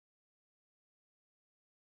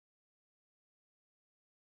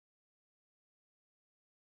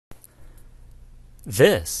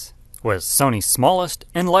This was Sony's smallest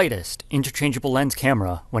and lightest interchangeable lens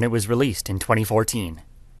camera when it was released in 2014.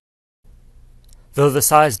 Though the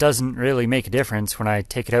size doesn't really make a difference when I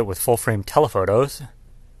take it out with full-frame telephotos.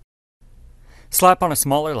 Slap on a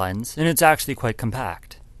smaller lens and it's actually quite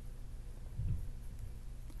compact.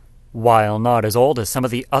 While not as old as some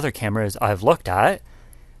of the other cameras I've looked at,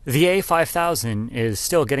 the A5000 is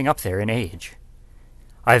still getting up there in age.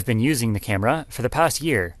 I've been using the camera for the past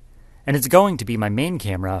year, and it's going to be my main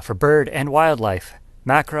camera for bird and wildlife,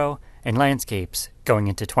 macro, and landscapes going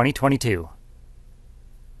into 2022.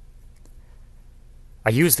 I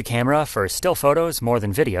use the camera for still photos more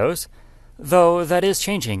than videos, though that is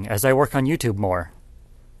changing as I work on YouTube more.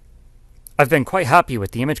 I've been quite happy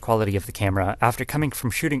with the image quality of the camera after coming from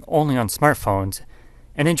shooting only on smartphones,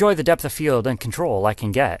 and enjoy the depth of field and control I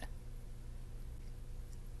can get.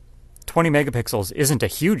 20 megapixels isn't a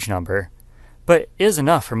huge number, but is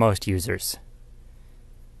enough for most users.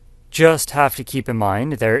 Just have to keep in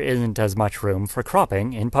mind there isn't as much room for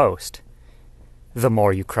cropping in post. The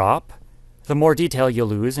more you crop, the more detail you'll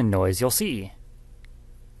lose and noise you'll see.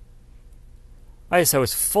 ISO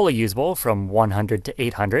is fully usable from 100 to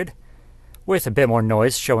 800, with a bit more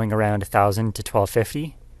noise showing around 1000 to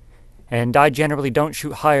 1250, and I generally don't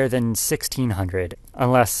shoot higher than 1600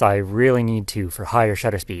 unless I really need to for higher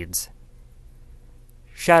shutter speeds.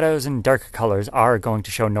 Shadows and darker colors are going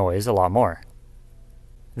to show noise a lot more.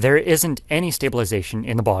 There isn't any stabilization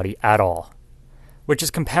in the body at all, which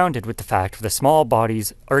is compounded with the fact of the small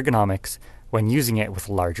body's ergonomics when using it with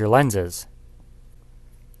larger lenses.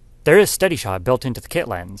 There is steady shot built into the kit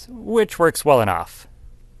lens, which works well enough.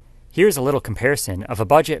 Here's a little comparison of a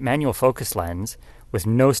budget manual focus lens with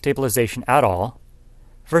no stabilization at all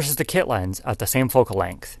versus the kit lens at the same focal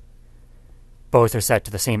length. Both are set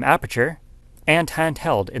to the same aperture and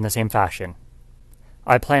handheld in the same fashion.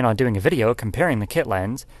 I plan on doing a video comparing the kit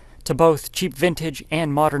lens to both cheap vintage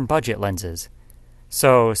and modern budget lenses,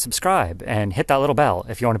 so subscribe and hit that little bell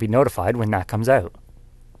if you want to be notified when that comes out.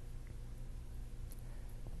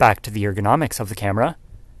 Back to the ergonomics of the camera.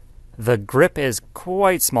 The grip is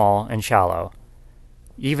quite small and shallow,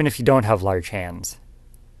 even if you don't have large hands.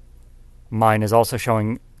 Mine is also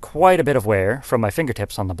showing quite a bit of wear from my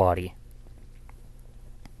fingertips on the body.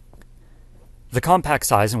 The compact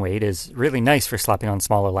size and weight is really nice for slapping on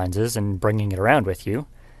smaller lenses and bringing it around with you,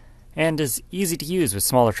 and is easy to use with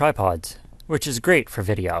smaller tripods, which is great for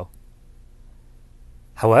video.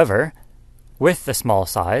 However, with the small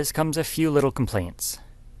size comes a few little complaints.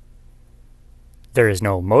 There is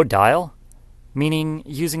no mode dial, meaning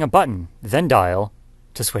using a button, then dial,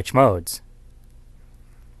 to switch modes.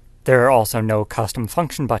 There are also no custom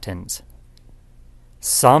function buttons.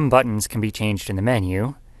 Some buttons can be changed in the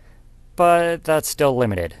menu, but that's still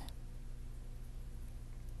limited.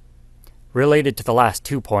 Related to the last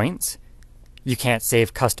 2 points, you can't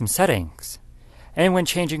save custom settings, and when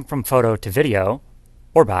changing from photo to video,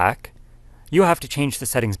 or back, you have to change the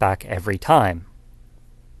settings back every time.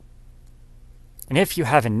 And if you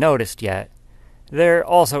haven't noticed yet, there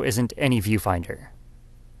also isn't any viewfinder,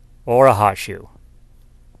 or a hot shoe.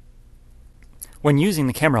 When using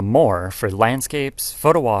the camera more for landscapes,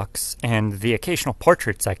 photo walks, and the occasional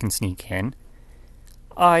portraits I can sneak in,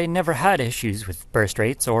 I never had issues with burst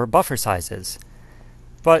rates or buffer sizes,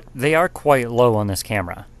 but they are quite low on this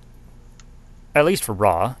camera. At least for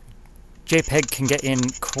RAW, JPEG can get in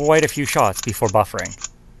quite a few shots before buffering.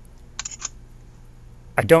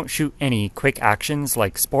 I don't shoot any quick actions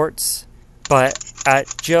like sports, but at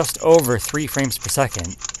just over 3 frames per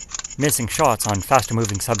second, missing shots on faster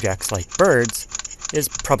moving subjects like birds is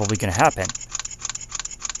probably going to happen.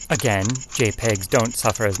 Again, JPEGs don't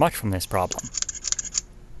suffer as much from this problem.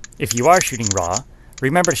 If you are shooting RAW,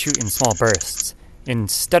 remember to shoot in small bursts,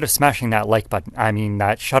 instead of smashing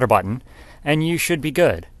that shutter button, and you should be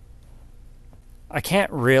good. I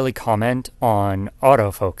can't really comment on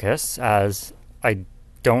autofocus, as I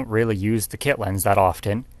don't really use the kit lens that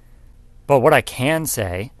often, but what I can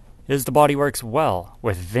say is the body works well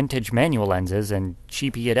with vintage manual lenses and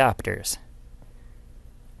cheapy adapters.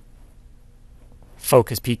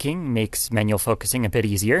 Focus peaking makes manual focusing a bit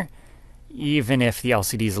easier, even if the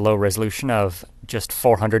LCD's low resolution of just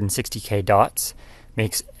 460k dots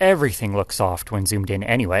makes everything look soft when zoomed in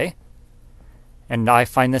anyway. And I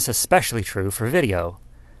find this especially true for video,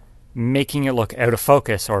 making it look out of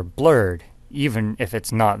focus or blurred even if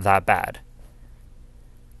it's not that bad.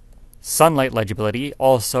 Sunlight legibility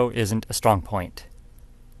also isn't a strong point.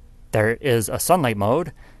 There is a sunlight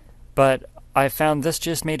mode, but I found this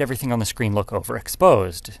just made everything on the screen look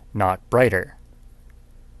overexposed, not brighter.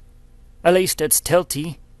 At least it's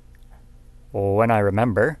tilty, when I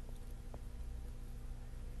remember.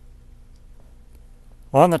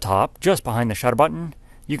 On the top, just behind the shutter button,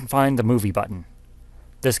 you can find the movie button.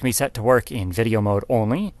 This can be set to work in video mode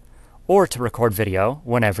only, or to record video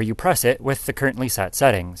whenever you press it with the currently set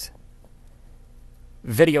settings.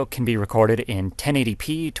 Video can be recorded in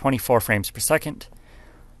 1080p 24 frames per second,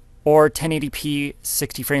 or 1080p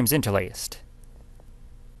 60 frames interlaced.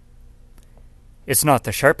 It's not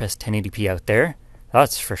the sharpest 1080p out there,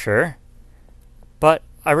 that's for sure, but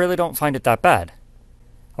I really don't find it that bad.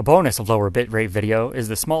 A bonus of lower bitrate video is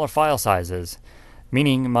the smaller file sizes,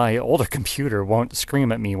 meaning my older computer won't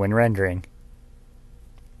scream at me when rendering.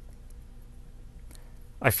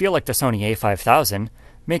 I feel like the Sony A5000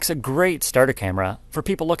 makes a great starter camera for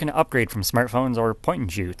people looking to upgrade from smartphones or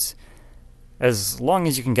point-and-shoots, as long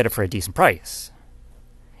as you can get it for a decent price.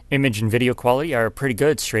 Image and video quality are pretty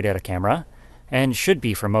good straight out of camera, and should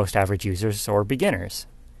be for most average users or beginners.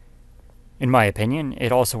 In my opinion,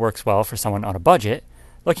 it also works well for someone on a budget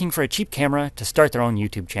looking for a cheap camera to start their own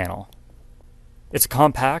YouTube channel. It's a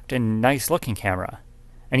compact and nice looking camera,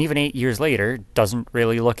 and even 8 years later doesn't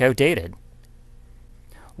really look outdated.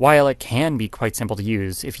 While it can be quite simple to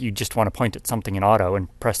use if you just want to point at something in auto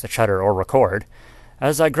and press the shutter or record,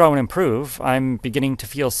 as I grow and improve, I'm beginning to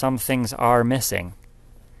feel some things are missing.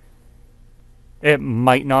 It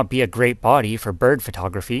might not be a great body for bird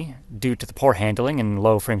photography due to the poor handling and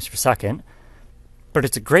low frames per second, but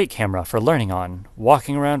it's a great camera for learning on,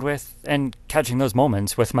 walking around with, and catching those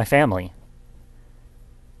moments with my family.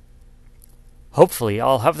 Hopefully,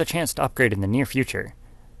 I'll have the chance to upgrade in the near future,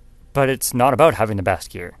 but it's not about having the best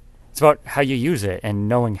gear. It's about how you use it and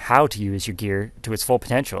knowing how to use your gear to its full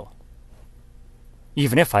potential.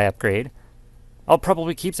 Even if I upgrade, I'll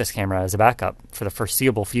probably keep this camera as a backup for the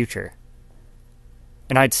foreseeable future.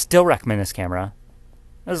 And I'd still recommend this camera,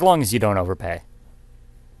 as long as you don't overpay.